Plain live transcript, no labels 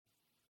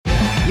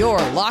Your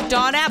Locked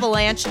On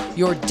Avalanche,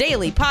 your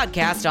daily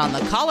podcast on the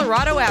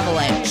Colorado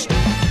Avalanche.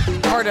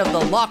 Part of the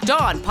Locked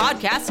On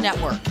Podcast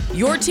Network,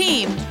 your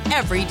team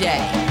every day.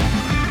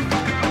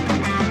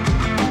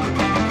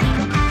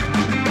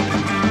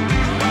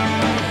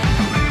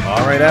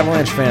 All right,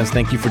 Avalanche fans,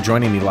 thank you for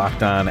joining the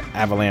Locked On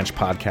Avalanche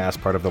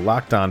podcast, part of the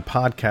Locked On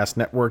Podcast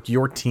Network,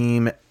 your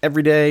team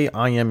every day.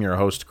 I am your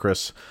host,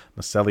 Chris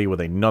Maselli, with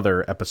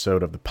another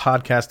episode of the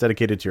podcast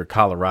dedicated to your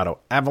Colorado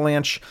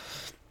Avalanche.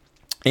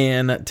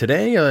 And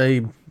today,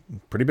 a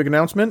pretty big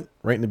announcement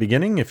right in the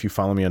beginning. If you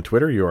follow me on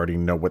Twitter, you already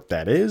know what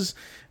that is.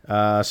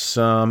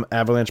 Some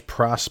Avalanche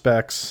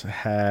prospects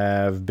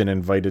have been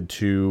invited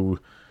to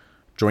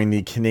join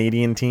the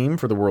Canadian team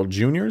for the World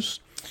Juniors.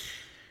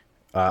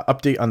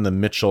 Update on the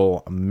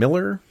Mitchell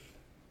Miller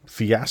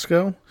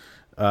fiasco.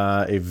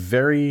 A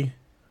very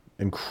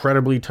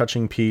incredibly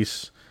touching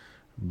piece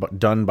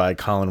done by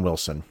Colin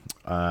Wilson,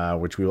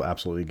 which we will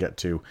absolutely get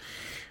to.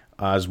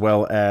 As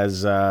well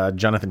as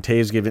Jonathan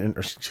Toews gave it.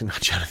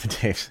 Not Jonathan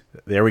Toews.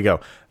 There we go.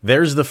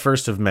 There's the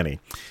first of many.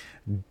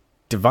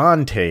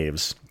 Devon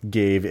Toews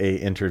gave a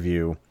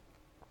interview,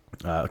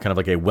 kind of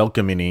like a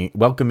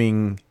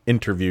welcoming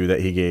interview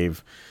that he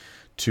gave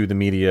to the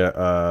media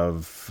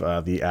of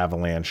the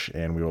Avalanche,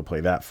 and we will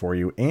play that for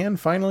you. And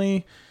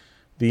finally,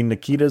 the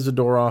Nikita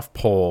Zadorov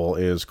poll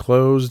is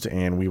closed,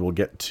 and we will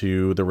get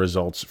to the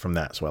results from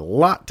that. So a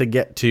lot to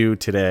get to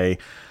today.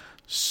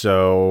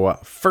 So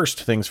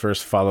first things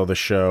first, follow the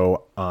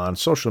show on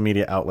social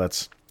media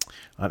outlets.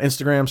 On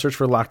Instagram, search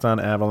for Locked On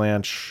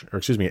Avalanche,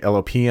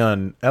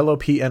 LOPN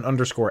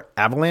 _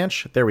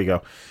 Avalanche. There we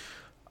go.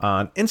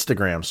 On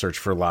Instagram, search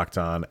for Locked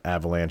On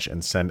Avalanche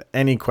and send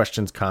any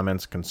questions,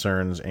 comments,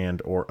 concerns,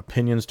 and or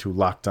opinions to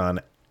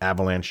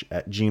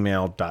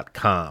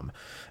lockedonavalanche@gmail.com.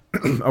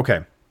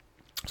 Okay,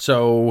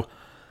 so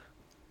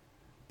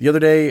the other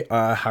day,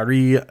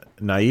 Hari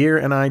Nair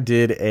and I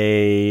did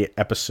a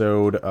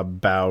episode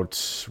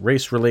about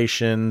race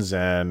relations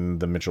and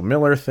the Mitchell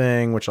Miller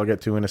thing, which I'll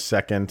get to in a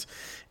second,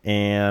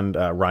 and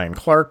Ryan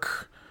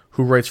Clark,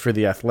 who writes for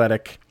The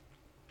Athletic,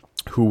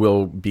 who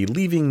will be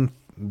leaving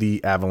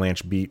the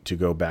Avalanche beat to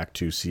go back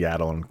to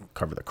Seattle and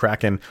cover the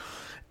Kraken.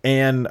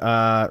 And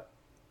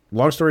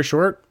long story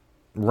short,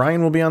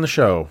 Ryan will be on the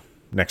show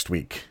next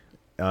week.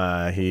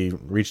 He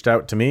reached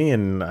out to me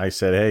and I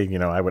said, hey,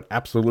 I would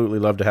absolutely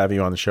love to have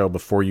you on the show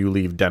before you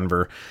leave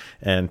Denver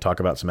and talk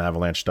about some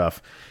Avalanche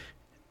stuff.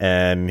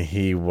 And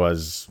he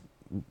was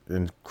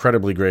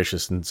incredibly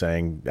gracious in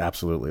saying,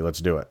 absolutely, let's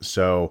do it.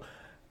 So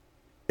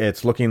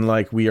it's looking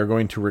like we are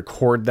going to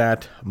record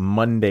that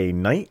Monday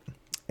night,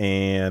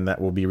 and that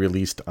will be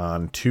released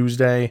on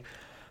Tuesday.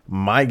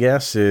 My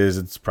guess is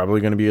it's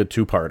probably going to be a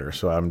two-parter,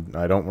 so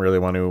I don't really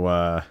want to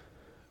I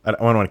don't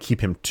want to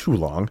keep him too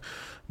long,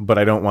 but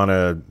I don't want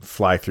to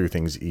fly through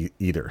things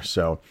either.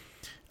 So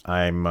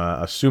I'm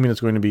assuming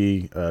it's going to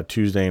be a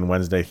Tuesday and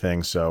Wednesday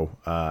thing, so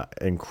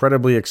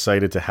incredibly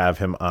excited to have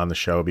him on the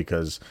show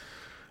because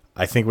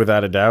I think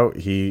without a doubt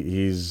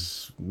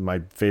he's my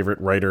favorite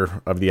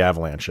writer of the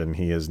Avalanche, and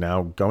he is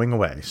now going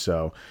away.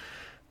 So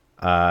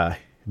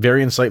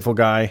very insightful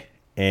guy,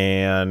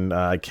 and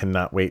I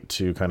cannot wait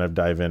to kind of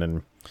dive in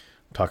and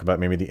talk about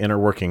maybe the inner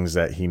workings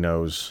that he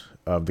knows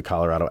of the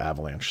Colorado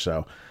Avalanche.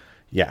 So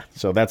yeah,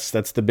 so that's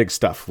the big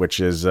stuff, which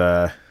is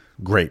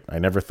great. I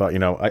never thought,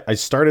 I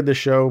started this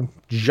show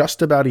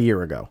just about a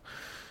year ago.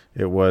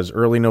 It was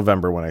early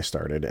November when I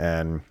started,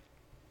 and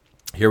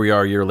here we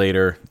are a year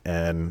later,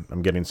 and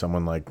I'm getting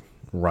someone like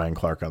Ryan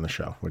Clark on the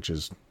show, which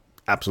is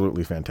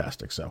absolutely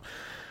fantastic. So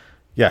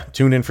yeah,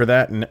 tune in for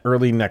that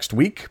early next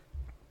week.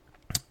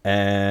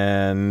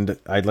 And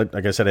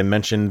like I said, I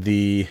mentioned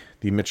the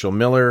Mitchell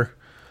Miller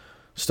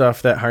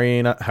stuff that Hari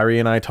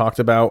and I talked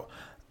about.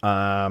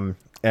 And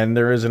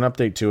there is an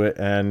update to it.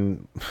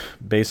 And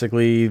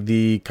basically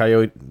the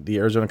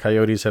Arizona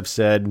Coyotes have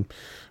said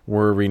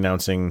we're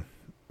renouncing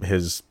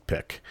his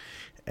pick.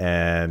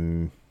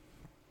 And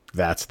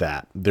that's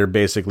that. They're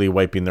basically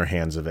wiping their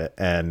hands of it.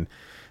 And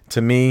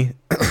to me,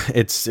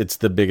 it's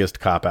the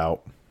biggest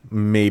cop-out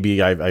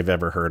maybe I've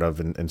ever heard of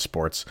in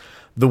sports.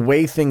 The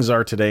way things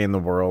are today in the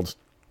world,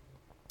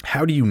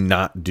 how do you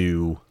not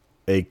do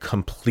a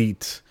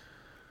complete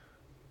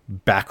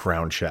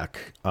background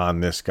check on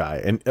this guy?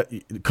 And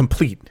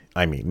complete,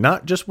 I mean,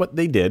 not just what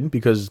they did,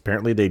 because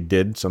apparently they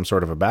did some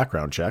sort of a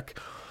background check,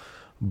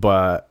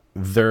 but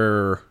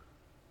their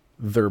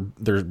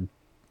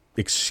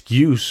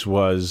excuse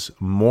was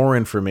more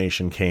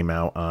information came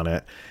out on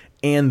it.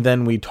 And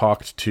then we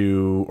talked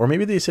to, or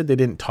maybe they said they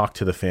didn't talk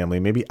to the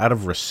family, maybe out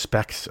of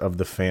respect of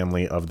the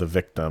family of the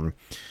victim,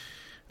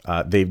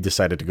 they've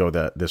decided to go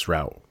this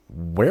route.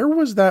 Where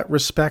was that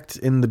respect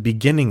in the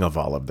beginning of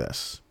all of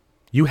this?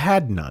 You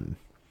had none.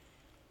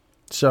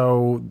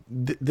 So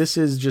this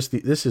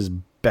is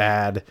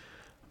bad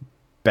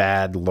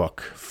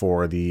look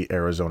for the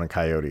Arizona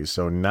Coyotes.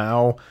 So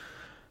now,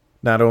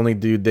 not only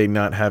do they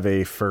not have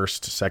a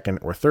first, second,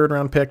 or third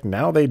round pick,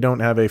 now they don't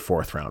have a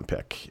fourth round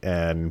pick.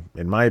 And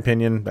in my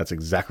opinion, that's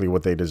exactly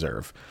what they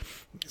deserve.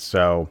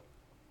 So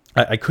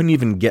I couldn't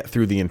even get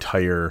through the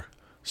entire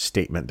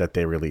statement that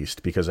they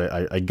released, because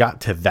I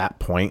got to that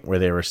point where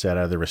they were said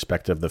out of the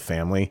respect of the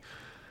family,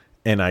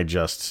 and I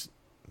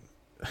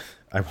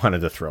wanted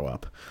to throw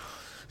up.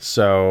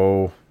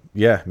 So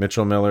yeah,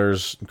 Mitchell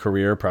Miller's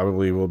career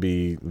probably will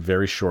be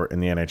very short in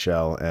the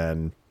NHL,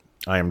 and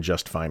I am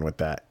just fine with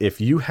that. If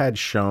you had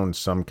shown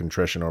some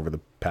contrition over the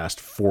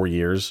past 4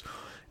 years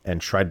and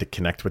tried to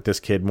connect with this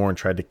kid more and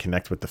tried to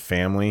connect with the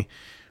family,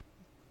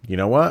 you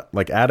know what?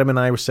 Like Adam and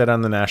I said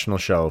on the national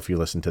show, if you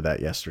listened to that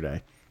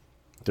yesterday,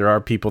 there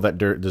are people that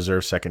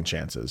deserve second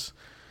chances.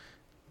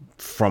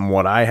 From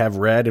what I have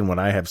read and what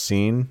I have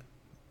seen,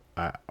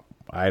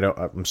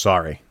 I'm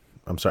sorry.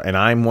 And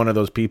I'm one of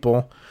those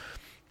people.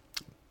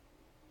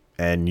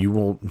 And you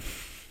will,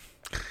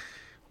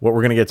 what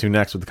we're going to get to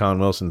next with the Colin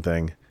Wilson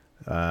thing,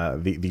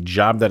 the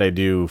job that I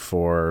do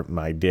for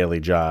my daily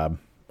job,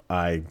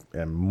 I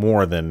am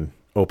more than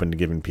open to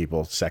giving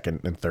people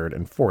second and third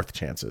and fourth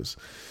chances.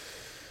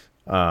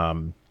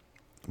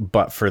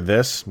 But for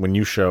this, when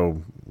you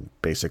show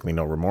basically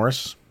no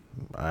remorse,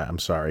 I'm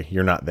sorry,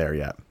 you're not there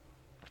yet.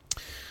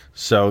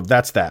 So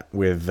that's that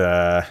with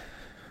the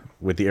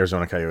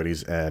Arizona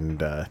Coyotes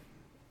and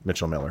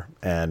Mitchell Miller.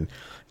 And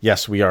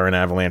yes, we are an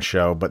Avalanche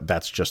show, but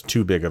that's just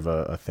too big of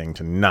a thing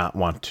to not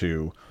want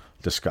to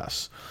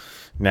discuss.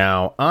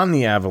 Now, on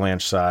the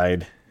Avalanche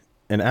side,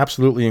 an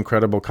absolutely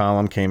incredible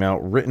column came out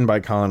written by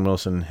Colin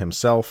Wilson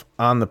himself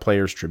on the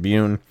Players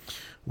Tribune,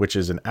 which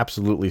is an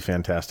absolutely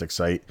fantastic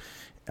site.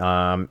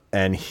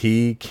 And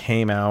he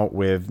came out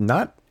with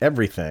not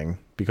everything,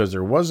 because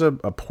there was a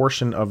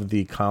portion of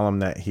the column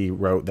that he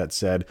wrote that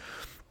said,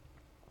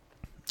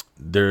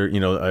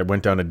 I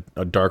went down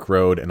a dark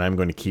road and I'm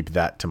going to keep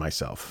that to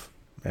myself.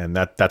 And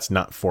that's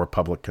not for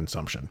public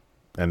consumption.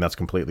 And that's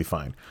completely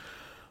fine.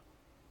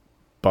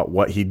 But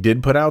what he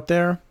did put out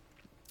there,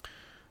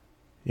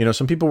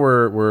 some people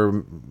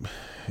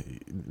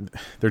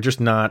they're just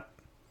not,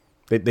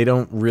 they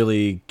don't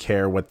really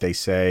care what they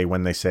say,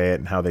 when they say it,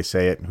 and how they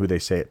say it, and who they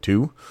say it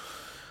to.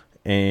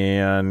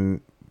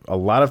 And a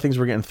lot of things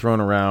were getting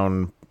thrown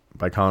around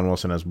by Colin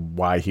Wilson as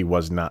why he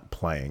was not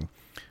playing.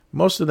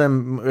 Most of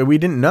them, we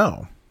didn't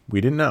know.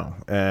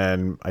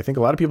 And I think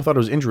a lot of people thought it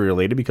was injury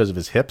related because of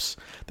his hips.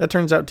 That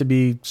turns out to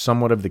be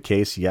somewhat of the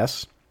case,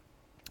 yes.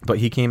 But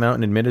he came out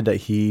and admitted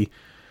that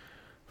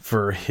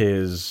for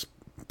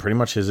pretty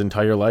much his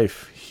entire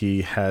life,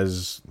 he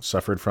has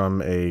suffered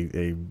from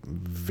a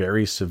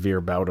very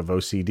severe bout of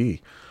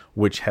OCD,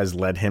 which has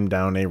led him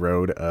down a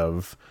road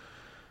of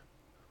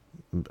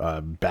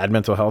bad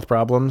mental health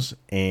problems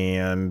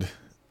and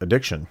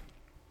addiction.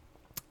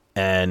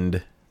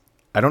 And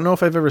I don't know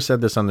if I've ever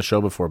said this on the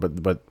show before,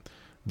 but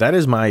that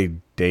is my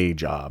day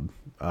job.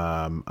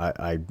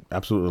 I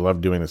absolutely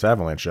love doing this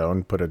Avalanche show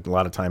and put a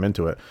lot of time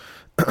into it.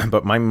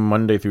 But my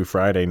Monday through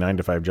Friday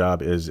 9-to-5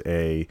 job is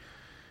a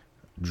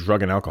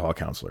drug and alcohol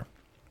counselor.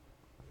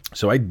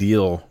 So I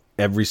deal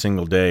every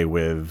single day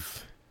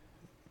with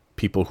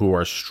people who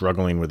are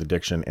struggling with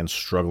addiction and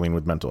struggling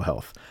with mental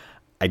health.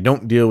 I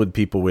don't deal with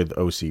people with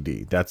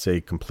OCD. That's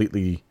a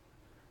completely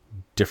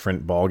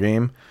different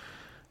ballgame.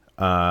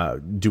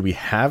 Do we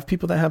have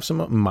people that have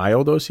some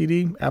mild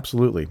OCD?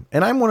 Absolutely.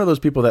 And I'm one of those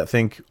people that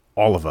think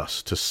all of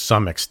us, to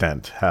some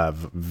extent, have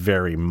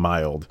very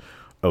mild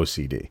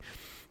OCD.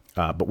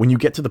 But when you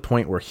get to the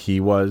point where he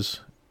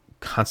was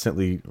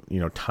constantly,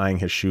 tying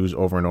his shoes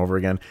over and over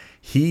again,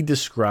 he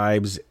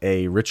describes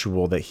a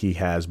ritual that he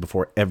has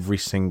before every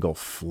single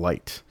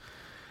flight.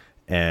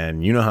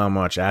 And you know how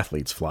much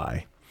athletes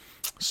fly.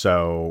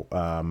 So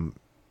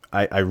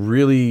I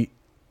really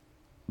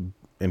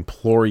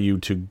implore you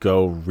to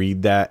go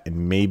read that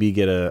and maybe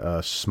get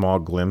a small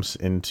glimpse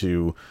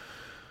into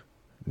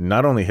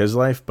not only his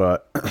life,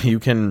 but you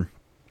can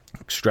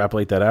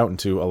extrapolate that out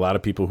into a lot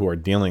of people who are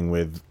dealing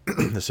with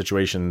the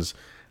situations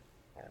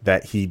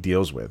that he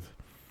deals with.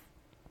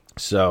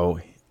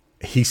 So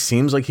he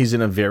seems like he's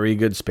in a very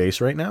good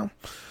space right now.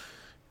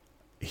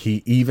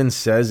 He even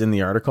says in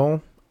the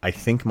article, I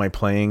think my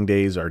playing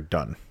days are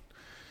done.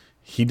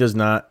 He does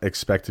not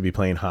expect to be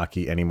playing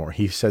hockey anymore.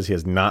 He says he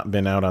has not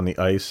been out on the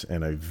ice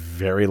in a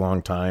very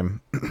long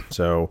time.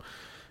 So,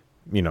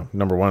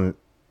 number one,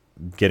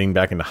 getting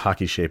back into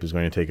hockey shape is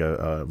going to take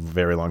a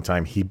very long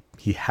time.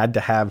 He had to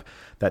have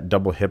that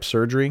double hip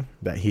surgery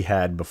that he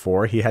had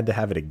before. He had to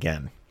have it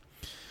again.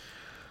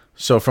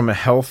 So from a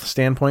health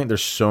standpoint,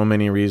 there's so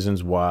many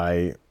reasons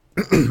why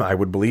I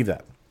would believe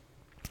that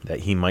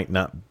he might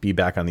not be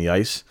back on the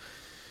ice,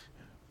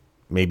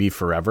 maybe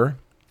forever.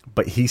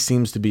 But he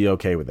seems to be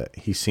okay with it.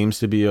 He seems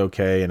to be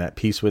okay and at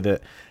peace with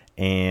it,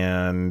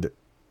 and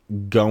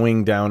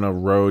going down a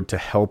road to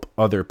help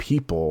other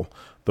people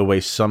the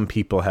way some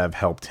people have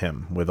helped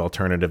him with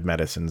alternative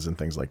medicines and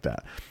things like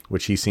that,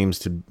 which he seems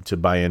to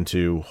buy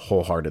into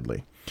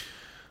wholeheartedly.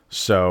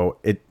 So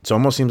it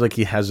almost seems like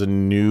he has a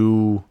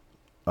new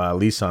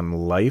lease on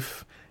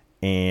life,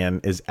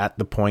 and is at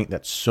the point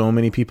that so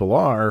many people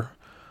are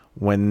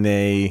when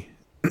you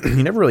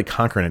never really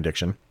conquer an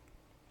addiction.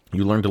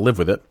 You learn to live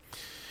with it.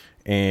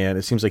 And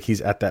it seems like he's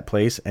at that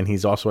place, and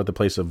he's also at the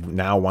place of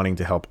now wanting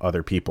to help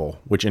other people,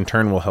 which in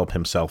turn will help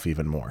himself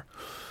even more.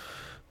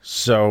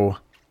 So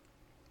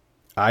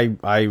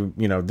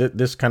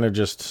this kind of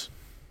just,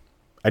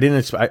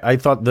 I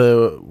thought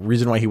the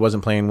reason why he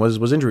wasn't playing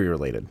was injury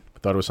related. I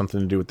thought it was something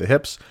to do with the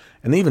hips,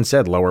 and they even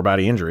said lower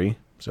body injury.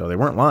 So they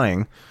weren't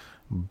lying,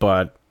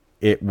 but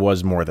it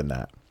was more than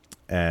that.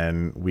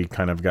 And we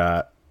kind of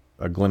got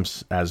a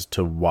glimpse as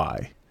to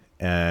why.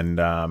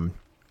 And,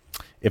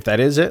 if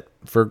that is it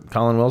for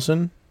Colin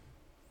Wilson,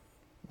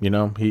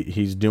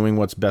 he's doing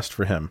what's best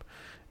for him.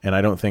 And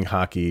I don't think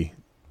hockey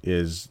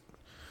is,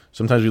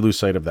 sometimes we lose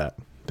sight of that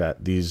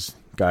these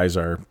guys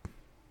are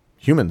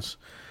humans,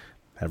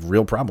 have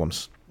real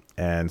problems.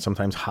 And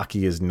sometimes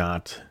hockey is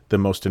not the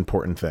most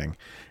important thing.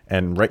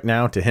 And right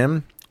now to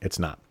him, it's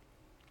not.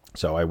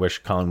 So I wish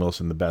Colin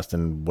Wilson the best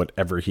in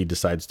whatever he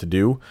decides to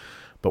do,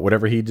 but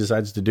whatever he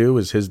decides to do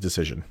is his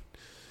decision.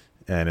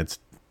 And it's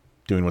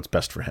doing what's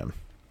best for him.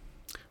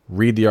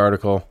 Read the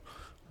article.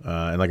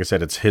 And like I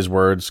said, it's his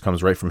words,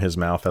 comes right from his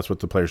mouth. That's what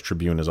the Players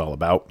Tribune is all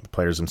about. The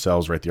players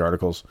themselves write the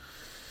articles.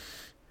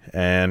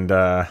 And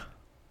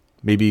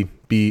maybe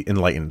be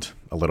enlightened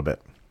a little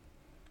bit.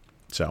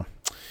 So,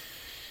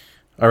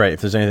 all right.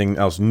 If there's anything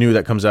else new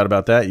that comes out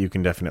about that, you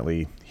can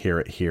definitely hear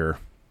it here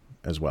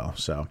as well.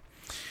 So,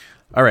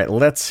 all right.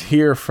 Let's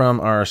hear from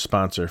our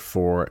sponsor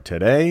for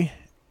today.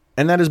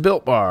 And that is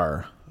Built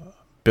Bar.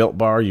 Built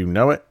Bar, you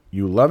know it.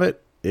 You love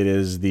it. It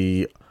is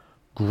the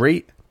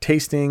great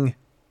tasting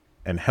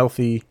and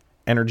healthy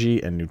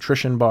energy and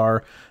nutrition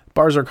bar.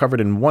 Bars are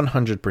covered in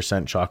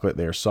 100% chocolate.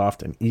 They are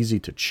soft and easy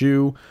to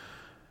chew.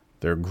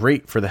 They're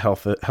great for the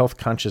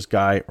health-conscious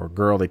guy or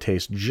girl. They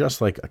taste just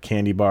like a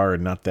candy bar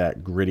and not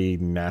that gritty,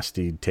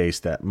 nasty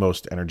taste that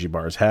most energy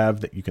bars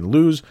have that you can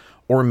lose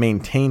or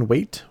maintain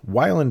weight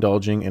while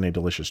indulging in a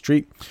delicious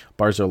treat.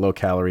 Bars are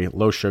low-calorie,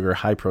 low-sugar,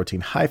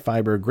 high-protein,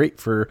 high-fiber, great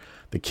for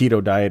the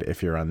keto diet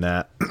if you're on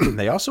that.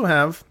 They also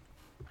have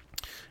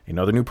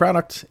another new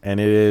product, and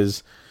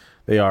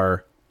they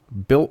are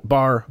Built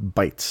Bar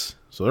Bites.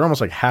 So they're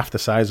almost like half the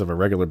size of a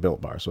regular Built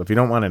Bar. So if you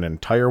don't want an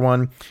entire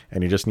one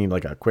and you just need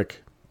like a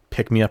quick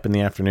pick-me-up in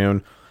the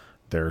afternoon,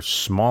 they're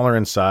smaller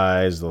in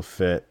size. They'll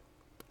fit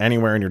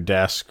anywhere in your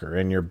desk or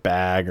in your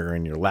bag or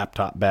in your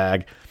laptop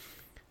bag.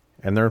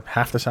 And they're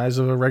half the size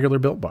of a regular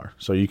Built Bar.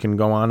 So you can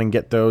go on and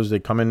get those. They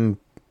come in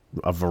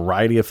a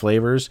variety of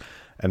flavors.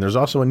 And there's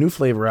also a new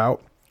flavor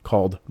out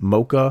called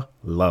Mocha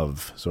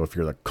Love. So if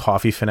you're the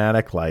coffee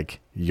fanatic like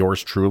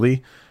yours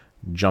truly,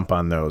 jump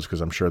on those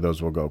because I'm sure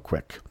those will go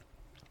quick.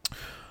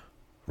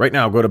 Right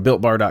now, go to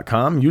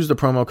BuiltBar.com, use the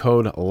promo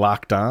code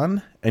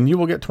LOCKEDON, and you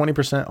will get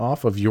 20%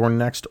 off of your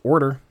next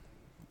order.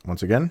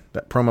 Once again,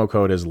 that promo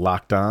code is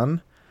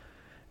LOCKEDON,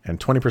 and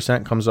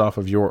 20% comes off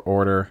of your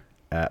order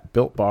at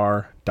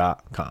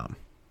BuiltBar.com.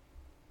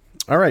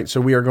 All right, so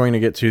we are going to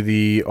get to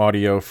the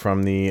audio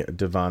from the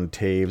Devon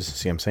Toews,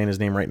 see, I'm saying his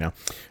name right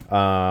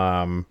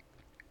now,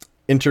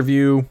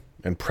 interview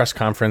and press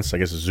conference, I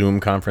guess Zoom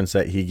conference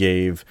that he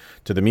gave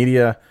to the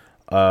media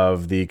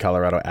of the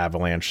Colorado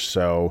Avalanche.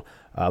 So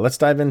let's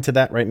dive into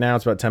that right now.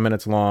 It's about 10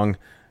 minutes long.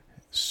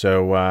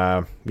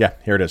 So,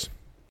 here it is.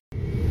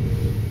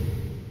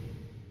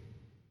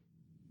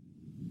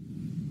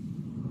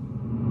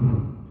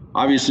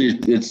 Obviously,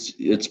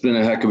 it's been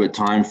a heck of a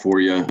time for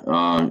you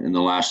in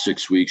the last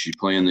 6 weeks. You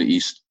play in the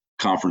East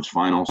Conference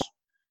Finals,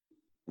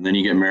 and then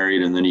you get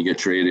married, and then you get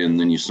traded, and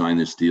then you sign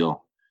this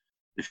deal.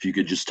 If you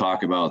could just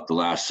talk about the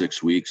last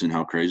 6 weeks and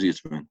how crazy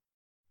it's been.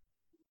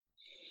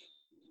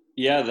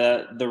 Yeah,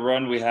 the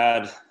run we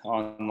had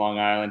on Long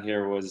Island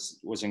here was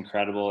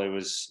incredible. It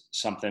was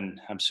something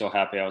I'm so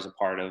happy I was a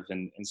part of,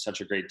 and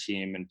such a great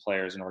team and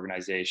players and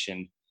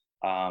organization.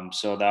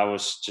 So that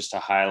was just a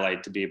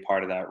highlight to be a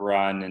part of that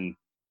run, and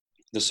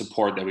the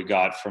support that we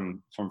got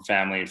from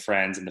family and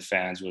friends and the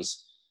fans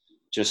was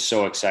just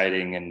so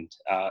exciting and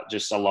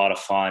just a lot of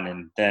fun.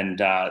 And then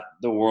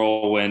the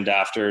whirlwind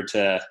after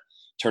to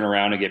turn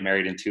around and get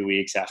married in 2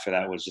 weeks after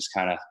that was just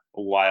kind of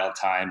a wild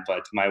time.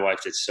 But my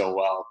wife did so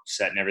well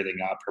setting everything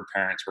up. Her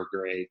parents were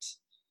great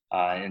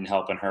and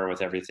helping her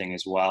with everything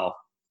as well.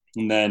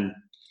 And then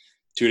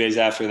 2 days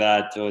after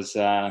that was,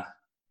 the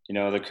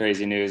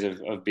crazy news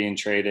of being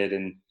traded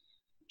and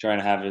trying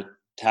to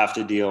have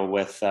to deal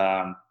with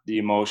the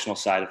emotional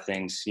side of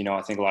things.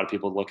 I think a lot of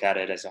people look at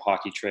it as a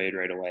hockey trade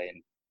right away,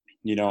 and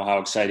you know how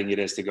exciting it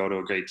is to go to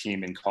a great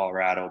team in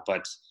Colorado,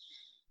 but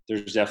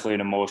there's definitely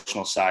an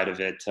emotional side of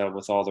it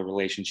with all the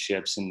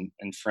relationships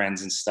and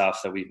friends and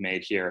stuff that we've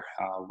made here.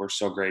 We're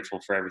so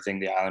grateful for everything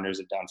the Islanders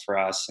have done for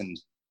us, and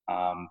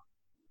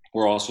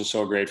we're also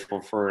so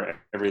grateful for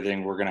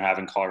everything we're going to have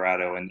in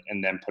Colorado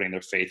and them putting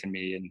their faith in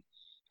me and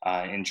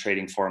in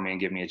trading for me and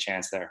giving me a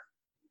chance there.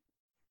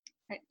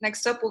 Right,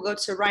 next up, we'll go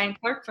to Ryan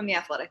Clark from The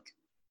Athletic.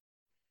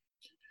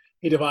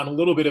 Hey, Devon, a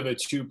little bit of a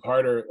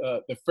two-parter.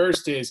 The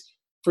first is,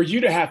 for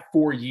you to have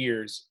 4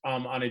 years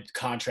on a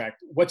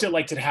contract, what's it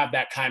like to have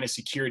that kind of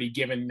security,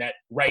 given that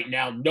right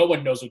now no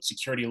one knows what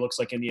security looks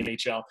like in the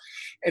NHL?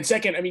 And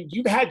second,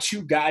 you've had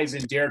two guys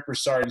in Derek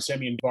Brassard and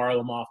Semyon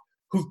Varlamov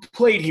who've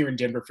played here in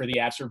Denver for the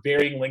Avs for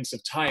varying lengths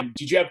of time.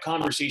 Did you have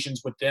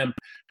conversations with them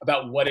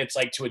about what it's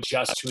like to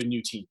adjust to a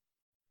new team?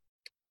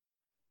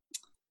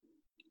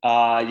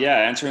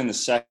 Yeah, answering the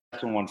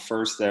second one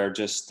first there,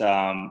 just,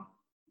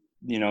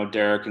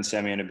 Derek and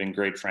Semyon have been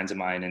great friends of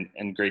mine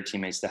and great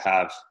teammates to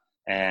have.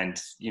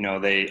 And,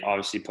 they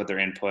obviously put their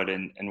input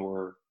and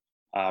were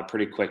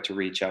pretty quick to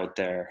reach out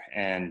there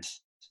and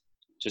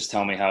just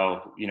tell me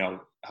how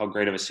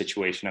great of a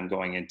situation I'm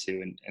going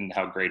into and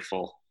how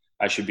grateful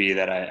I should be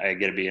that I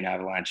get to be an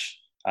Avalanche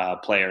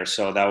player.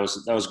 So that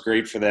was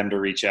great for them to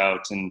reach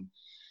out and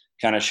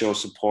kind of show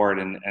support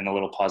and a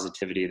little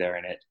positivity there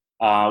in it.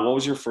 What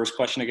was your first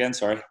question again?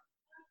 Sorry.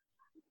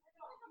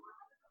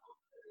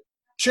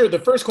 Sure. The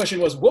first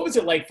question was, what was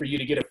it like for you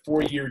to get a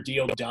 4-year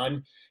deal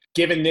done?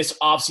 Given this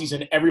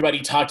offseason, everybody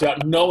talked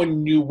about, no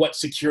one knew what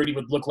security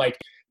would look like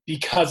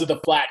because of the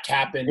flat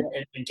cap and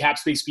cap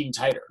space being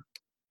tighter.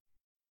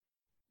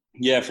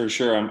 Yeah, for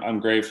sure. I'm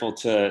grateful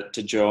to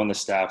Joe and the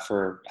staff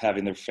for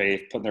having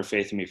putting their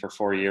faith in me for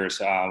 4 years.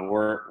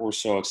 We're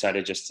so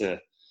excited just to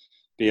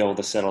be able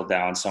to settle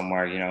down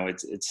somewhere.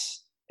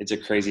 It's a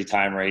crazy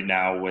time right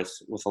now with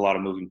a lot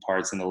of moving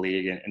parts in the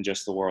league and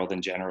just the world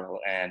in general.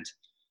 And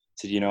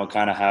to,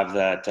 kind of have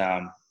that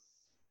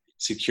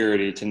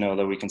security to know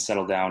that we can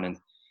settle down and,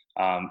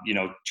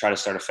 try to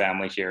start a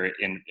family here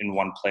in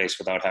one place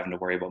without having to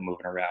worry about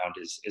moving around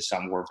is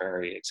something we're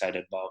very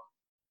excited about.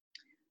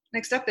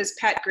 Next up is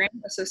Pat Graham,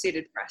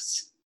 Associated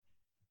Press.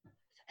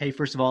 Hey,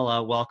 first of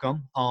all,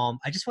 welcome.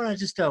 I just want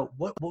to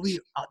what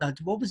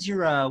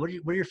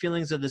are your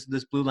feelings of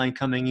this blue line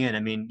coming in? I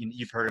mean,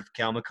 you've heard of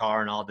Cale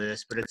Makar and all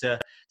this, but it's a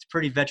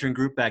pretty veteran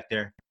group back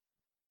there.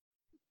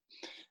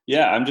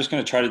 Yeah, I'm just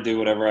going to try to do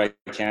whatever I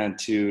can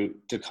to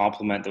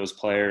complement those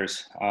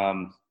players.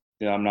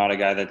 I'm not a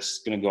guy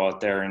that's going to go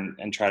out there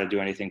and try to do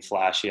anything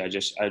flashy. I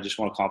just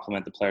want to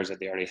complement the players that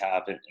they already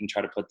have and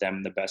try to put them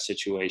in the best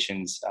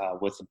situations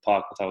with the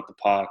puck, without the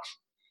puck,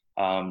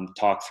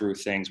 talk through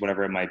things,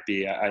 whatever it might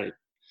be. I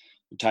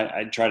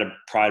try to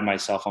pride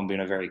myself on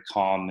being a very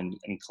calm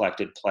and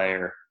collected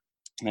player.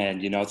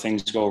 And,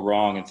 things go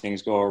wrong and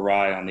things go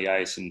awry on the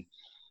ice. And,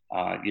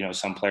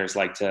 some players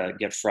like to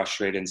get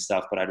frustrated and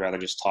stuff, but I'd rather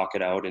just talk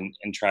it out and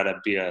try to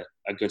be a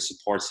good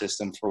support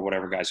system for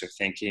whatever guys are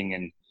thinking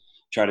and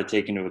try to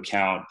take into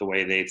account the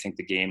way they think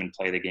the game and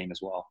play the game as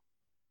well.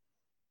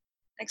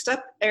 Next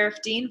up,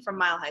 Arif Dean from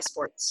Mile High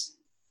Sports.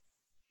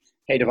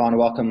 Hey, Devon,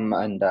 welcome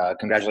and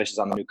congratulations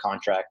on the new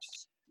contract.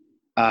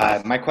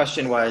 My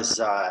question was,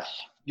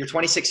 you're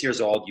 26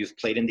 years old. You've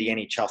played in the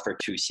NHL for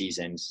 2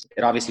 seasons.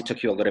 It obviously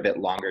took you a little bit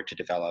longer to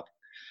develop.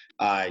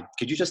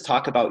 Could you just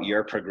talk about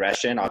your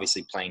progression,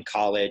 obviously playing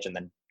college and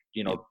then,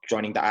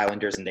 joining the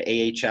Islanders in the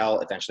AHL,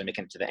 eventually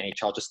making it to the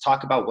NHL? Just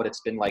talk about what it's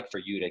been like for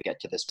you to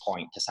get to this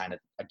point to sign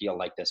a deal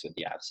like this with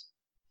the Avs.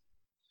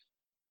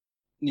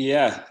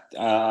 Yeah.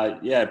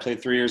 I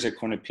played 3 years at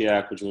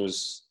Quinnipiac, which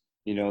was,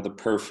 the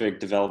perfect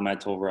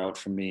developmental route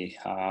for me.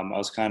 I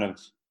was kind of,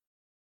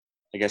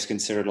 I guess,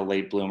 considered a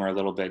late bloomer a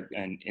little bit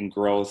in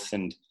growth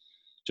and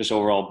just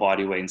overall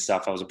body weight and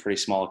stuff. I was a pretty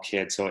small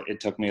kid, so it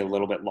took me a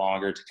little bit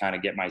longer to kind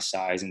of get my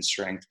size and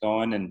strength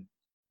going. And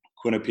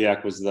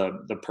Quinnipiac was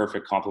the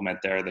perfect complement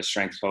there. The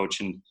strength coach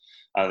and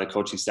the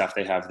coaching staff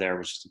they have there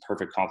was just a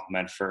perfect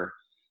complement for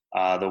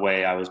the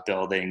way I was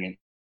building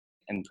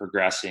and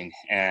progressing.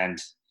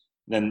 And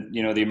then,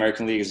 the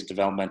American League is a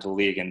developmental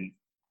league, and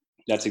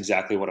that's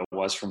exactly what it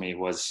was for me,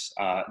 was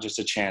just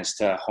a chance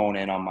to hone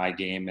in on my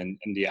game and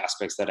the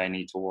aspects that I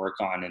need to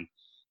work on. And,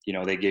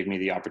 they gave me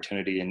the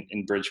opportunity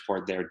in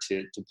Bridgeport there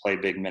to play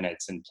big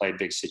minutes and play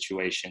big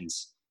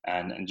situations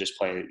and just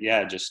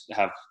just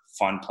have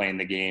fun playing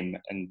the game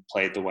and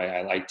play it the way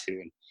I like to.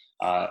 And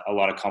a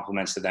lot of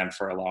compliments to them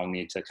for allowing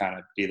me to kind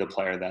of be the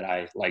player that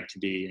I like to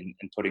be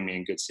and putting me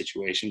in good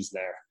situations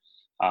there.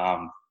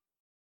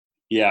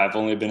 I've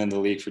only been in the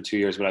league for 2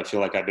 years, but I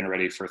feel like I've been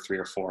ready for 3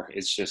 or 4.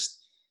 It's just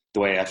the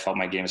way I felt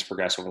my game has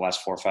progressed over the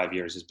last 4 or 5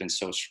 years has been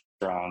so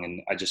strong,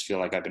 and I just feel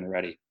like I've been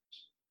ready.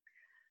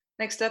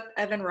 Next up,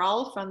 Evan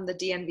Rawl from the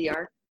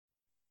DNVR.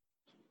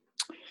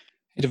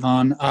 Hey,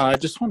 Devon. I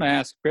just want to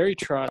ask, Barry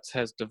Trotz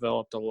has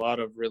developed a lot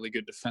of really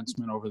good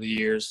defensemen over the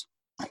years.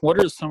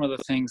 What are some of the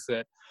things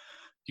that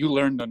you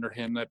learned under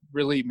him that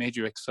really made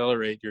you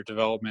accelerate your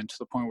development to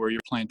the point where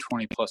you're playing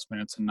 20-plus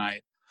minutes a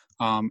night?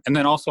 And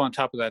then also on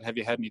top of that, have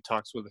you had any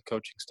talks with the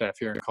coaching staff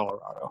here in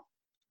Colorado?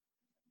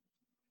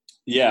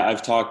 Yeah,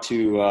 I've talked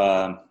to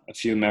a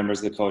few members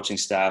of the coaching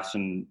staff,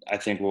 and I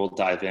think we'll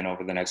dive in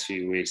over the next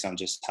few weeks on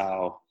just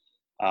how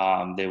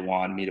they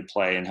want me to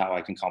play and how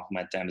I can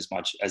complement them as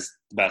much as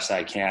the best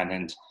I can.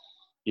 And,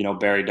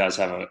 Barry does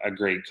have a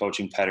great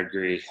coaching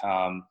pedigree,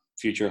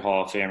 future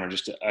Hall of Famer,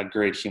 just a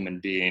great human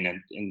being.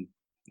 And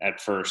at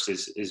first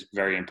is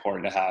very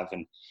important to have.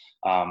 And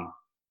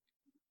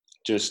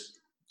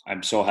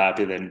I'm so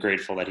happy and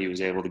grateful that he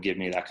was able to give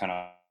me that kind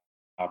of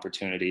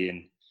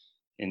opportunity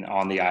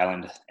on the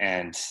island.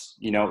 And,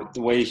 the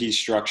way he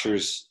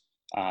structures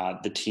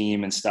the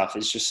team and stuff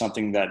is just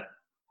something that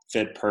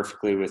fit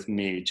perfectly with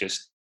me.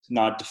 Just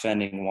not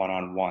defending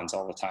one-on-ones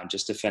all the time,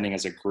 just defending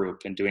as a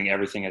group and doing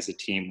everything as a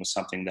team was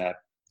something that,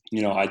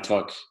 I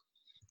took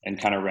and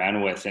kind of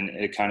ran with, and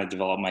it kind of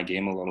developed my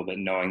game a little bit,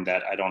 knowing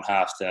that I don't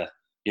have to,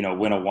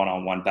 win a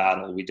one-on-one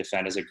battle. We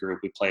defend as a group,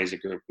 we play as a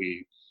group,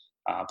 we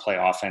play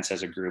offense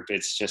as a group.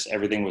 It's just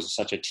everything was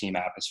such a team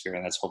atmosphere,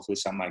 and that's hopefully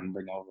something I can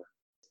bring over.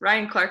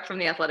 Ryan Clark from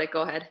The Athletic,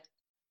 go ahead.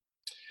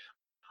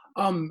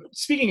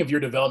 Speaking of your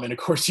development, of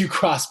course, you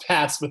crossed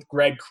paths with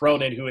Greg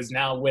Cronin, who is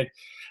now with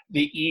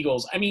the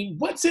Eagles. I mean,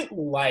 what's it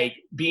like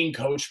being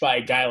coached by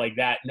a guy like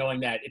that, knowing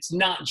that it's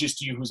not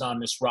just you who's on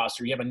this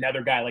roster? You have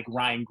another guy like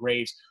Ryan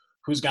Graves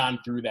who's gone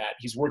through that.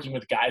 He's working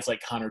with guys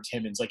like Connor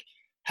Timmons. Like,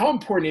 how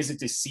important is it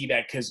to see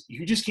that? Because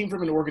you just came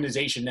from an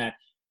organization that,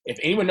 if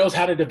anyone knows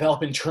how to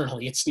develop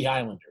internally, it's the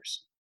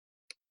Islanders.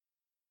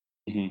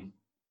 Mm-hmm.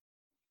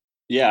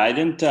 Yeah, I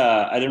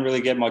didn't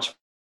really get much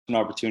an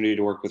opportunity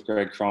to work with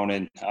Greg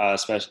Cronin,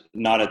 especially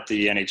not at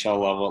the NHL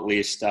level, at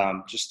least,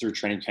 just through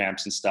training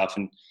camps and stuff.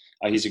 And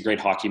he's a great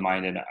hockey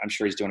mind, and I'm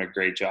sure he's doing a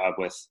great job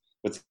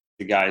with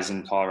the guys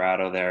in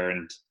Colorado there.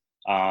 And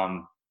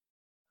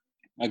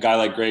a guy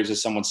like Graves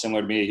is someone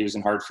similar to me. He was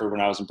in Hartford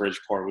when I was in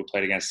Bridgeport. We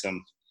played against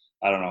him,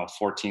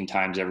 14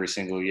 times every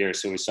single year.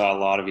 So we saw a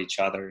lot of each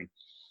other. And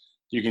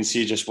you can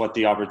see just what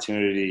the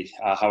opportunity,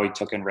 how he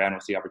took and ran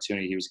with the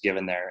opportunity he was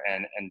given there,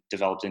 and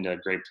developed into a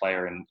great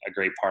player and a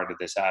great part of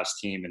this Avs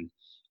team. And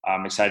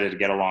I'm excited to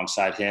get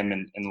alongside him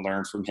and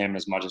learn from him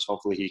as much as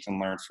hopefully he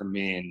can learn from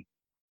me. And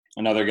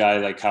another guy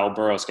like Kyle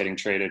Burrows getting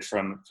traded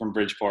from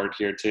Bridgeport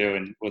here too,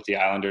 and with the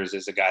Islanders,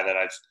 is a guy that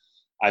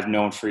I've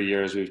known for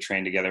years. We've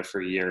trained together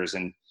for years,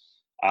 and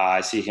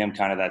I see him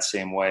kind of that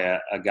same way,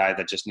 a guy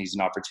that just needs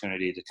an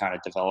opportunity to kind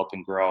of develop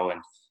and grow.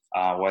 And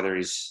whether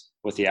he's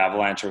with the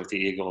Avalanche or with the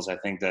Eagles, I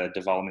think the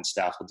development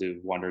staff will do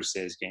wonders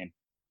to his game.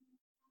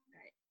 All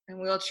right. And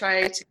we'll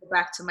try to go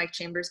back to Mike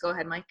Chambers. Go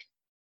ahead, Mike.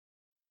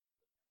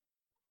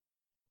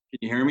 Can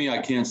you hear me? I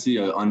can't see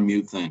an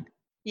unmute thing.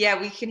 Yeah,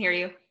 we can hear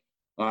you.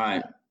 All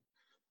right.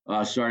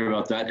 Sorry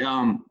about that.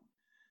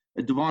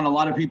 Devon, a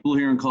lot of people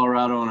here in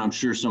Colorado, and I'm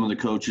sure some of the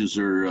coaches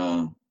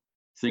are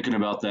thinking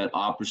about that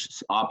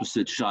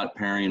opposite shot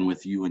pairing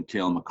with you and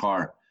Cale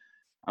Makar.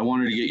 I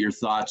wanted to get your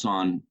thoughts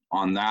on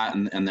that,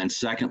 and then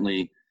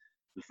secondly,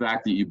 the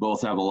fact that you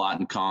both have a lot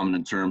in common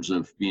in terms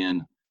of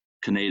being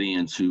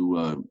Canadians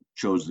who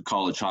chose the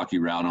college hockey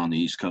route on the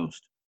East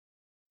Coast.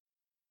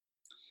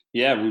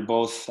 Yeah, we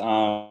both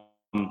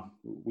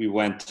we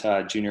went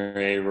junior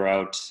A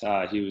route.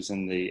 He was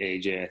in the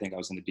AJ, I think I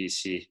was in the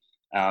BC.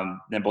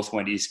 Then both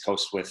went East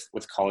Coast with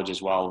college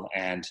as well,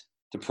 and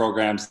the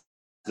programs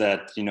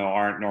that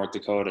aren't North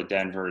Dakota,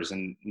 Denver's,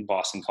 and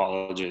Boston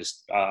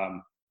colleges,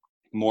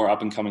 more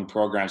up and coming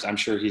programs. I'm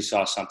sure he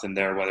saw something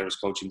there, whether it was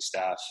coaching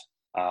staff,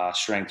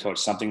 strength coach,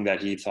 something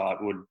that he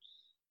thought would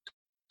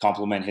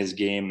complement his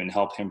game and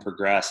help him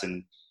progress.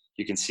 And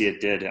you can see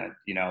it did.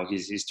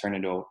 He's turned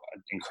into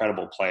an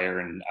incredible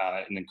player and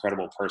an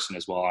incredible person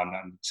as well.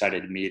 I'm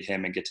excited to meet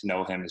him and get to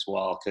know him as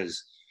well,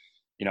 because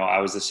I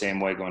was the same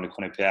way going to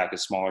Quinnipiac, a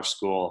smaller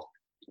school,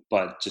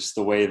 but just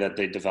the way that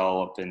they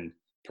develop and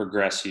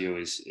progress you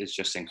is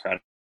just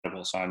incredible.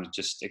 So I'm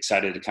just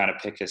excited to kind of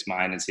pick his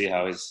mind and see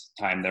how his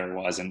time there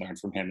was and learn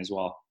from him as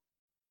well.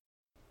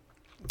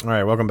 All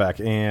right, welcome back.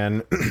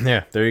 And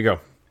yeah, there you go.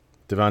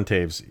 Devon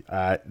Toews.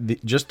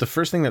 Just the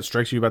first thing that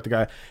strikes you about the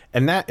guy,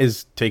 and that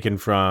is taken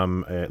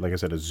from, like I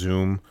said, a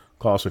Zoom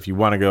call. So if you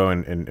want to go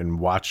and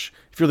watch,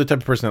 if you're the type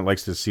of person that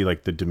likes to see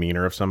like the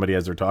demeanor of somebody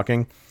as they're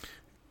talking,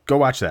 go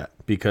watch that,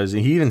 because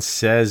he even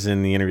says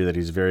in the interview that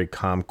he's a very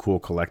calm, cool,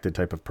 collected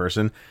type of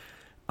person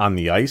on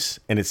the ice.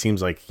 And it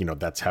seems like,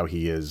 that's how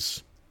he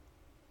is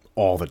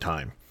all the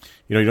time.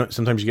 You don't,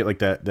 sometimes you get like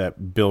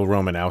that Bill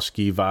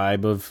Romanowski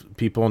vibe of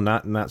people,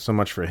 not so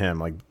much for him.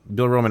 Like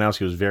Bill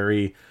Romanowski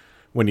was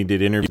when he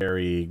did interviews,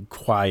 very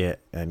quiet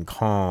and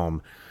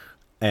calm.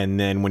 And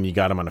then when you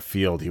got him on a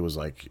field, he was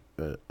like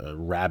a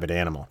rabid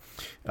animal.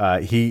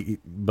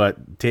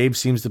 But Toews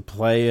seems to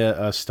play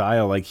a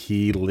style like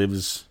he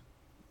lives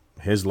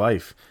his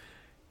life.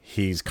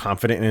 He's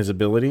confident in his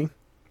ability,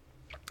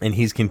 and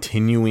he's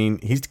continuing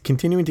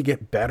to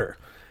get better.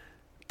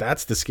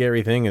 That's the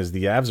scary thing, is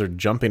the Avs are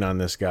jumping on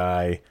this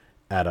guy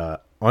at an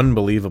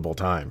unbelievable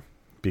time,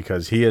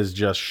 because he has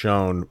just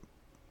shown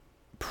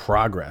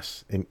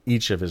progress in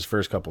each of his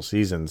first couple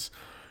seasons.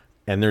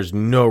 And there's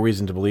no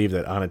reason to believe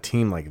that on a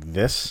team like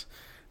this,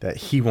 that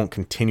he won't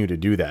continue to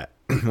do that.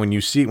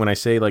 When I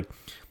say like,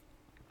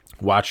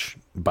 watch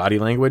body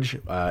language,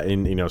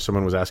 and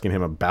someone was asking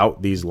him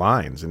about these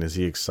lines and is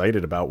he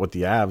excited about what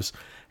the Avs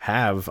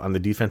have on the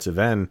defensive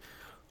end.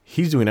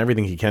 He's doing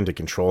everything he can to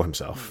control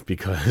himself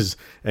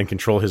and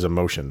control his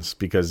emotions,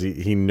 because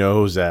he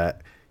knows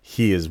that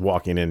he is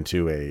walking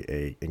into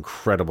a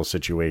incredible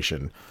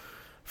situation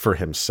for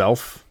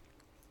himself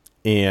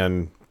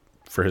and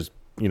for his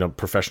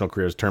professional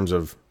career, in terms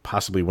of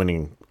possibly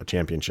winning a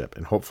championship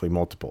and hopefully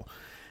multiple.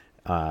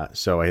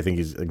 So I think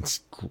he's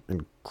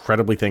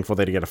incredibly thankful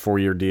that he got a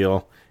 4-year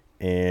deal,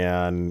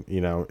 and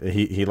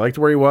he liked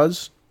where he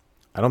was.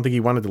 I don't think he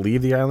wanted to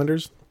leave the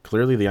Islanders.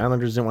 Clearly the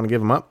Islanders didn't want to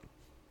give him up.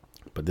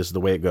 But this is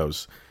the way it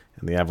goes.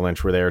 And the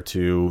Avalanche were there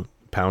to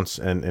pounce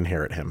and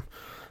inherit him.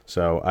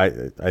 So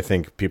I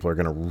think people are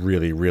going to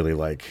really, really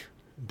like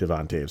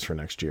Devon Toews for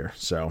next year.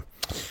 So,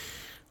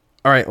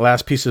 all right,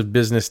 last piece of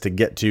business to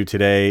get to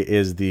today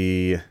is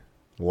the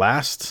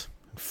last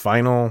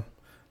final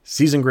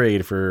season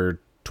grade for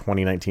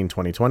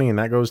 2019-2020, and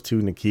that goes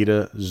to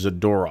Nikita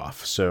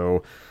Zadorov.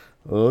 So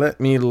let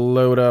me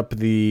load up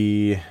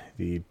the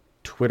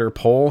Twitter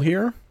poll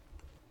here.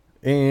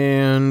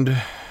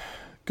 And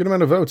good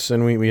amount of votes,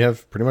 and we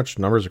have pretty much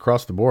numbers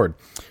across the board.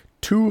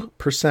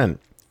 2%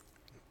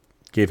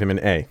 gave him an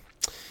A.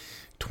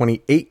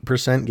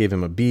 28% gave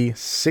him a B.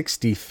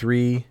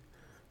 63%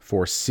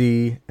 for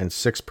C, and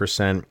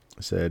 6%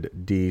 said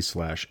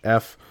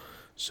D/F.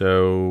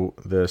 So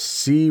the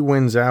C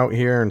wins out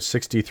here, and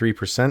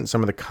 63%.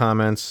 Some of the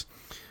comments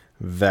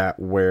that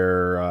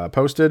were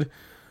posted.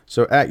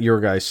 So at Your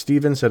Guy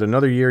Steven said,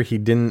 another year he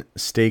didn't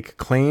stake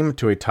claim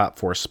to a top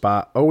 4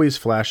 spot. Always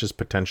flashes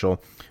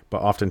potential,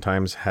 but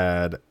oftentimes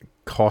had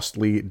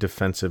costly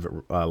defensive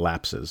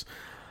lapses.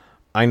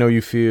 I know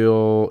you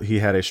feel he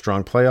had a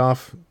strong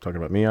playoff, talking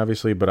about me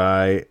obviously, but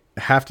I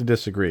have to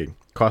disagree.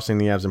 Costing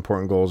the Avs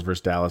important goals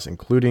versus Dallas,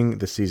 including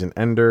the season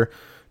ender.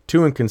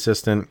 Too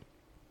inconsistent.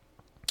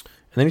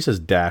 And then he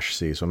says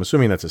 -C, so I'm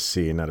assuming that's a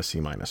C and not a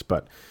C-.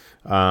 But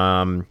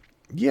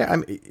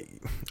yeah,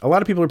 a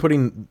lot of people are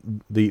putting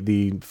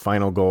the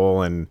final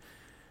goal and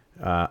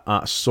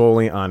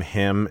solely on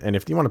him. And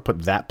if you want to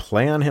put that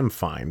play on him,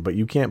 fine. But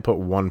you can't put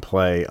one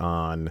play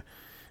on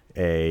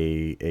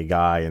a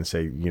guy and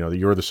say,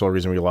 you're the sole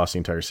reason we lost the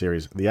entire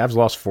series. The Avs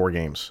lost 4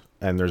 games,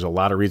 and there's a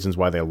lot of reasons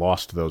why they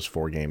lost those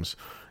 4 games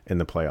in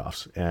the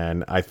playoffs.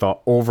 And I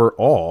thought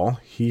overall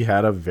he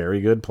had a very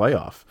good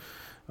playoff.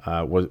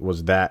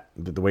 Was that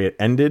the way it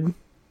ended,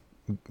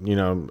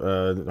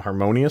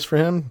 harmonious for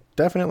him?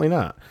 Definitely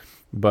not.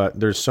 But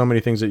there's so many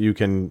things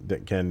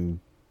that can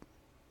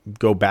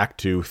go back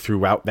to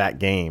throughout that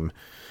game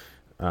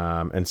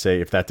and say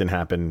if that didn't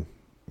happen,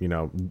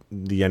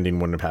 the ending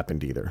wouldn't have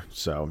happened either.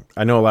 So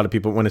I know a lot of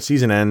people, when a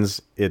season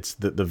ends, it's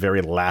the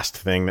very last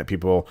thing that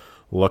people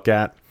look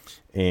at.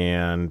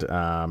 And,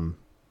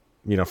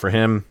 for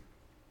him,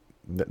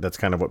 that's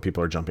kind of what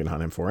people are jumping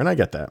on him for. And I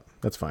get that.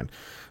 That's fine.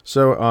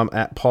 So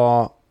at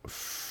Paul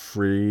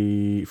Friesen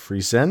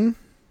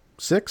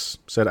 6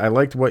 said, I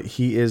liked what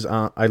he is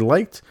on. I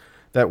liked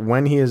that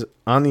when he is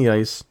on the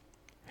ice,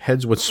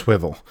 heads would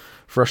swivel.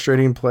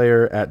 Frustrating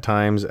player at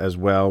times as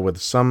well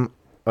with some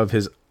of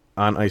his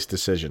on-ice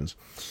decisions.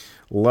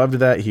 Loved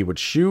that he would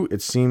shoot.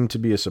 It seemed to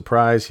be a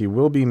surprise. He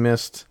will be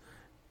missed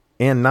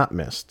and not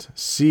missed.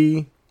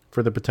 C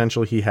for the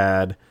potential he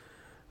had,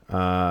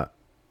 C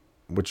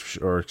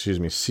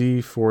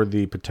for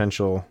the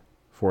potential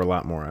for a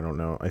lot more. I don't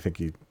know. I think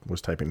he was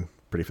typing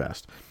pretty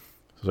fast.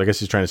 So I guess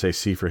he's trying to say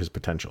C for his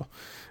potential.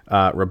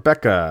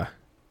 Rebecca,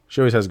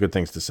 she always has good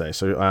things to say.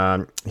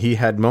 So he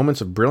had moments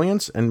of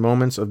brilliance and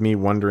moments of me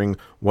wondering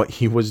what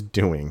he was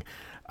doing.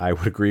 I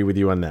would agree with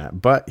you on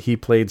that. But he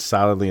played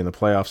solidly in the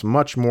playoffs,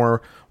 much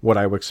more what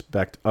I would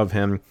expect of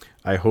him.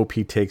 I hope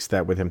he takes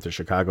that with him to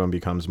Chicago and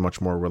becomes much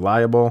more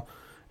reliable,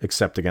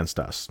 except against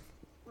us.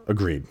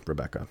 Agreed,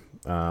 Rebecca.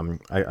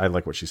 I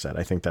like what she said.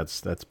 I think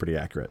that's pretty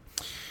accurate.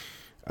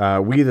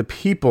 We the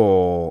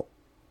People,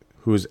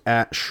 who's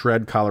at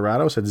Shred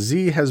Colorado, said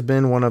Z has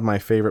been one of my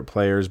favorite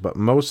players, but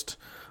most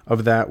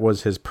of that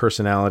was his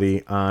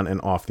personality on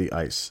and off the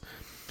ice.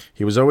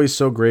 He was always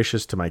so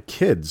gracious to my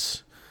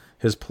kids.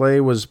 His play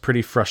was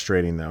pretty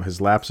frustrating, though.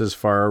 His lapses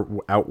far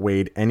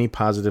outweighed any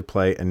positive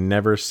play and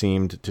never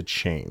seemed to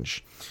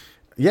change.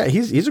 Yeah,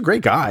 he's a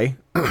great guy.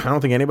 I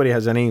don't think anybody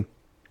has anything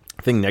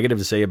negative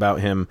to say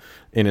about him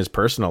in his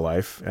personal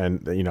life.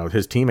 And,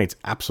 his teammates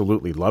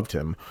absolutely loved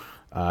him.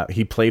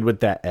 He played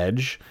with that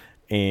edge,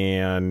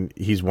 and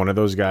he's one of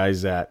those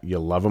guys that you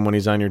love him when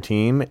he's on your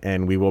team,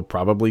 and we will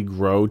probably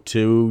grow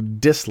to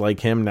dislike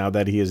him now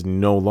that he is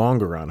no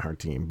longer on our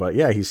team. But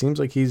yeah, he seems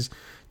like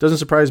doesn't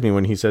surprise me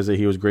when he says that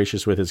he was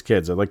gracious with his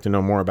kids. I'd like to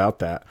know more about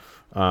that,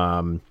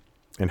 and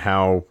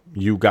how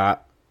you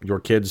got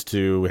your kids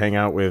to hang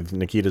out with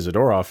Nikita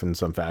Zadorov in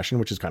some fashion,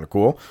 which is kind of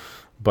cool.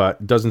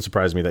 But doesn't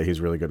surprise me that he's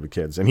really good with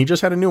kids. And he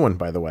just had a new one,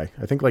 by the way.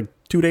 I think like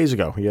 2 days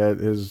ago.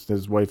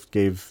 His wife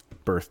gave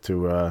birth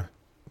to,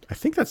 I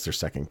think that's their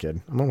second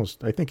kid.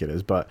 I think it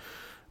is, but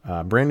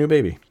brand new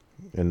baby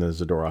in the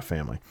Zadorov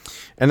family.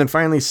 And then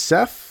finally,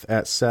 Seth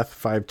at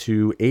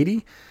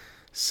Seth5280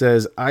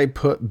 says, I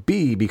put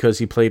B because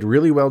he played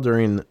really well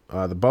during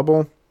the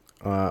bubble.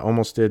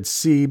 Almost did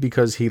C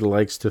because he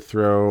likes to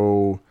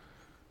throw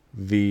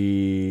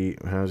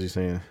how's he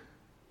saying?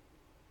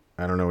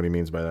 I don't know what he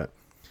means by that.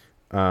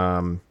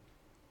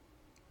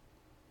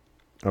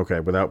 Okay,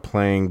 without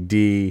playing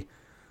D,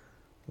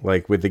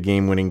 like with the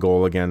game-winning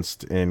goal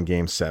in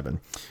Game 7.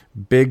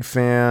 Big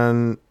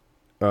fan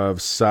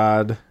of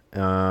Saad.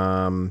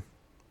 I'm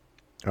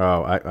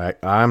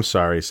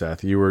sorry,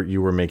 Seth. You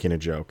were making a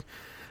joke.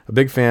 A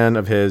big fan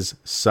of his.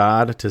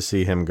 Saad to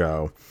see him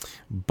go.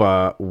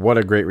 But what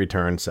a great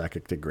return.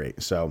 Sakic did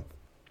great. So,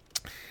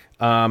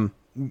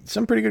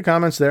 some pretty good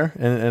comments there,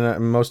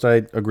 and most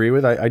I agree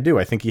with. I do.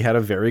 I think he had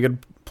a very good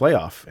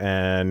playoff,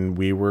 and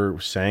we were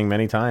saying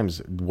many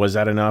times, was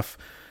that enough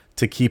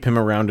to keep him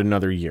around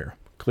another year?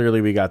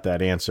 Clearly, we got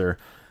that answer.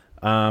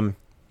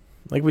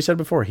 Like we said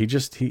before, he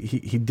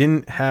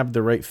didn't have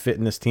the right fit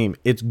in this team.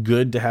 It's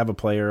good to have a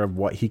player of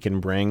what he can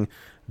bring,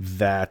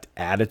 that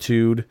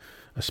attitude,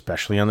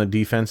 especially on the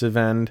defensive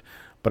end.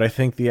 But I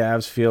think the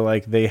Avs feel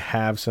like they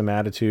have some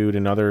attitude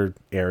in other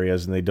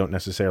areas, and they don't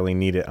necessarily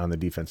need it on the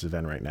defensive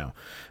end right now.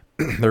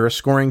 They're a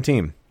scoring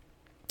team,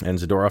 and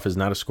Zadorov is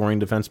not a scoring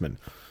defenseman.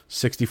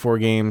 64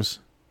 games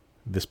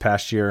this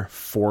past year,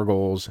 4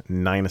 goals,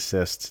 9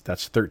 assists.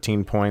 That's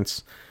 13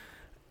 points.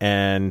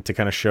 And to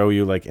kind of show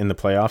you, like in the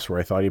playoffs where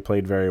I thought he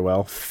played very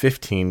well,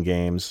 15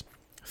 games,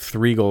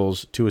 3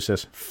 goals, 2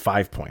 assists,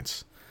 5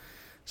 points.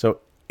 So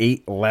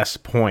 8 less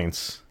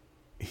points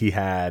he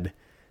had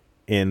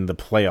in the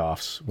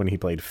playoffs when he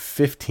played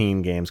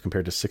 15 games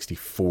compared to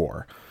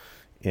 64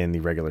 in the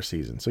regular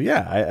season. So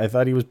yeah, I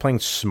thought he was playing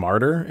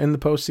smarter in the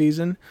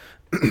postseason,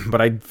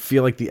 but I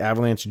feel like the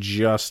Avalanche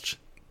just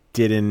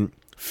didn't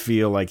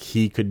feel like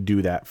he could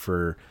do that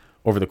for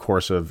over the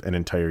course of an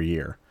entire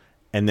year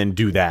and then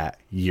do that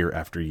year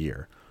after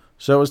year.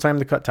 So it was time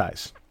to cut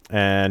ties.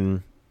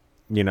 And,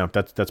 you know,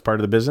 that's part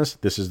of the business.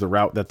 This is the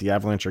route that the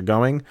Avalanche are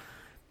going.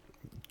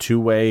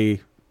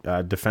 Two-way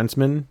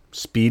defenseman,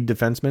 speed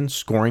defenseman,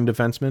 scoring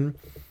defenseman.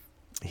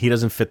 He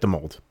doesn't fit the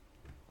mold.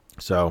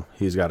 So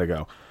he's got to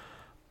go.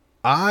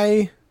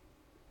 I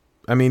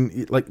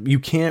mean, like, you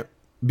can't,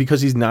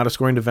 because he's not a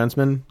scoring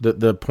defenseman,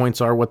 the points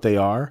are what they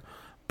are.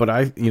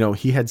 But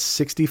he had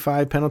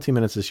 65 penalty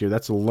minutes this year.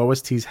 That's the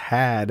lowest he's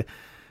had,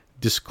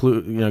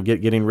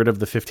 getting rid of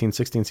the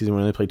 15-16 season when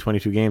he only played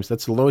 22 games.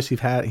 That's the lowest he's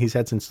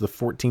had since the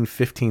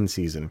 14-15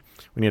 season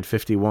when he had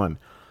 51.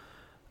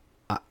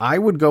 I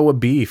would go a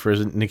B for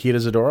Nikita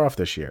Zadorov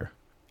this year.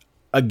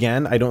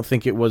 Again, I don't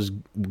think it was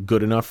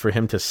good enough for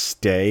him to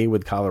stay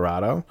with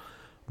Colorado,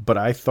 but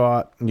I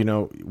thought,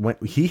 when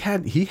he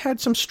had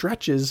some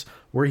stretches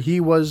where he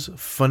was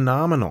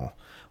phenomenal.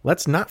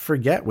 Let's not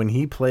forget when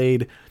he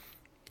played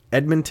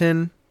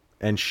Edmonton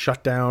and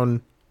shut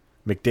down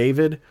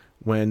McDavid,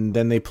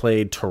 then they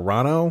played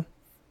Toronto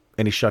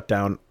and he shut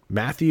down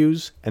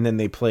Matthews, and then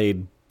they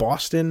played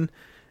Boston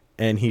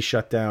and he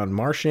shut down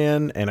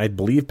Marchand, and I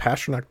believe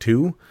Pastrnak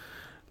too.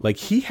 Like,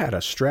 he had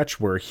a stretch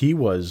where he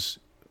was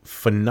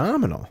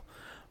phenomenal.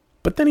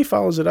 But then he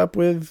follows it up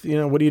with,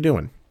 what are you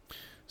doing?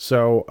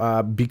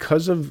 So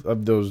because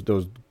of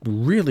those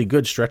really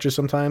good stretches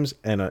sometimes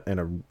and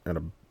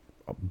an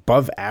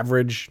above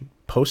average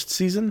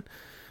postseason,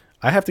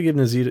 I have to give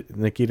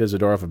Nikita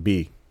Zadorov a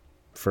B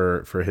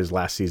for his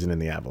last season in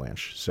the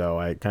Avalanche. So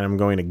I kind of am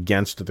going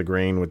against the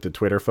grain with the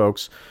Twitter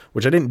folks,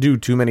 which I didn't do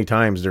too many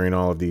times during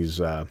all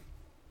these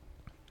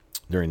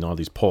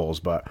polls.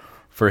 But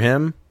for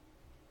him,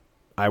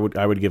 I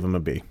would give him a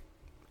B.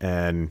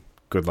 And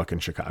good luck in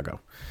Chicago.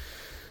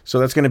 So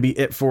that's going to be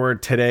it for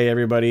today,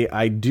 everybody.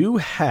 I do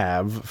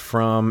have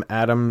from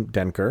Adam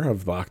Denker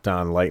of Locked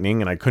On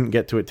Lightning, and I couldn't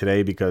get to it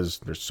today because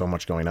there's so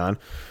much going on.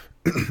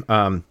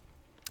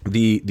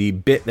 The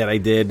bit that I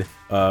did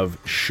of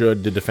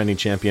should the defending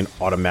champion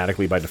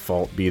automatically by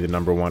default be the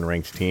number 1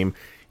 ranked team.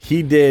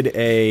 He did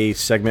a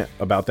segment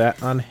about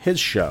that on his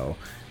show,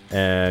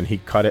 and he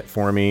cut it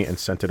for me and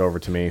sent it over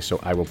to me. So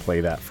I will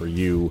play that for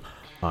you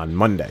on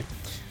Monday.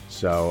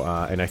 So,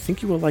 and I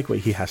think you will like what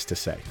he has to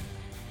say.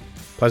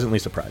 Pleasantly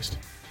surprised.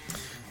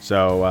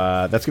 So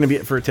that's going to be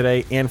it for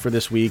today and for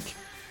this week.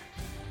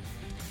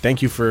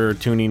 Thank you for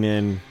tuning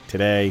in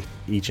today,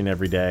 each and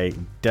every day.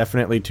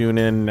 Definitely tune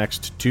in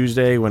next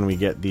Tuesday when we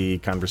get the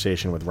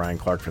conversation with Ryan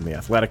Clark from The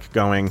Athletic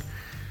going.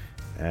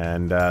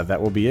 And that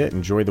will be it.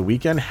 Enjoy the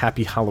weekend.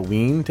 Happy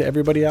Halloween to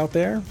everybody out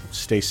there.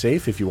 Stay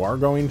safe if you are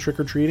going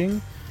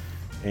trick-or-treating.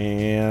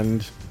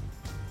 And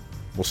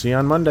we'll see you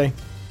on Monday.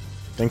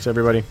 Thanks,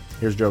 everybody.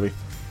 Here's Jovi.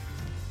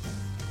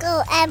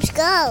 Go, Abs,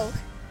 go.